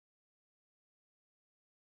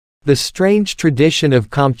The strange tradition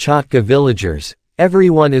of Kamchatka villagers,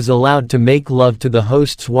 everyone is allowed to make love to the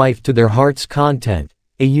host's wife to their heart's content,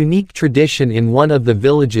 a unique tradition in one of the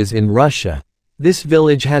villages in Russia. This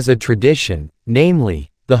village has a tradition,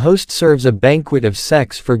 namely, the host serves a banquet of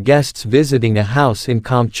sex for guests visiting a house in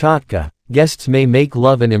Kamchatka. Guests may make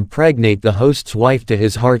love and impregnate the host's wife to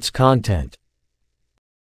his heart's content.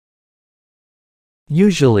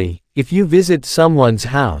 Usually, if you visit someone's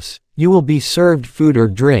house, you will be served food or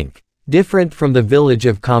drink. Different from the village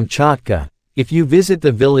of Kamchatka, if you visit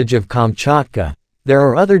the village of Kamchatka, there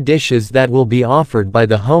are other dishes that will be offered by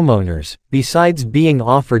the homeowners. Besides being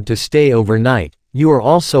offered to stay overnight, you are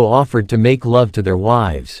also offered to make love to their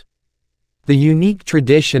wives. The unique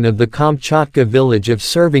tradition of the Kamchatka village of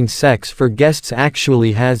serving sex for guests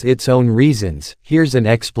actually has its own reasons. Here's an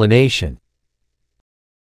explanation.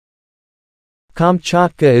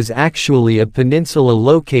 Kamchatka is actually a peninsula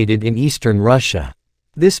located in eastern Russia.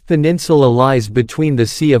 This peninsula lies between the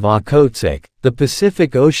Sea of Okhotsk, the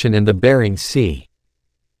Pacific Ocean and the Bering Sea.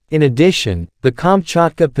 In addition, the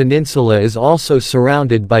Kamchatka Peninsula is also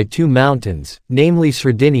surrounded by two mountains, namely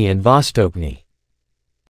Srediny and Vostochny.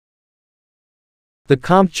 The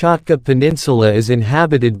Kamchatka Peninsula is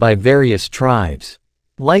inhabited by various tribes.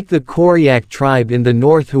 Like the Koryak tribe in the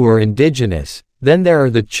north who are indigenous, then there are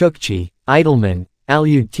the Chukchi, Idelman,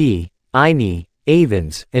 Aleuti, Aini,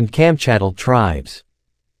 Avans, and Kamchatal tribes.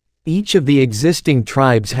 Each of the existing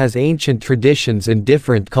tribes has ancient traditions and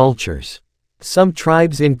different cultures. Some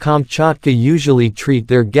tribes in Kamchatka usually treat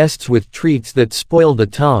their guests with treats that spoil the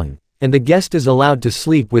tongue, and the guest is allowed to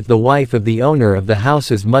sleep with the wife of the owner of the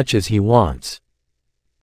house as much as he wants.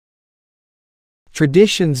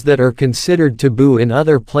 Traditions that are considered taboo in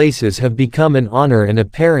other places have become an honor and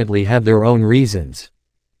apparently have their own reasons.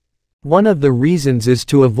 One of the reasons is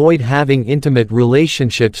to avoid having intimate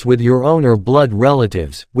relationships with your own or blood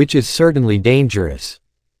relatives, which is certainly dangerous.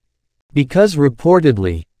 Because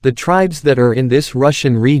reportedly, the tribes that are in this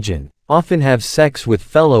Russian region often have sex with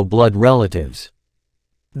fellow blood relatives.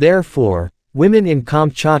 Therefore, women in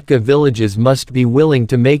Kamchatka villages must be willing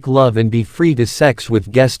to make love and be free to sex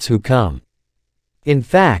with guests who come. In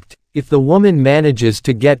fact, if the woman manages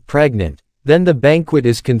to get pregnant, then the banquet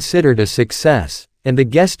is considered a success, and the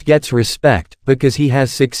guest gets respect because he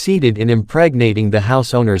has succeeded in impregnating the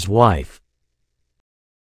house owner's wife.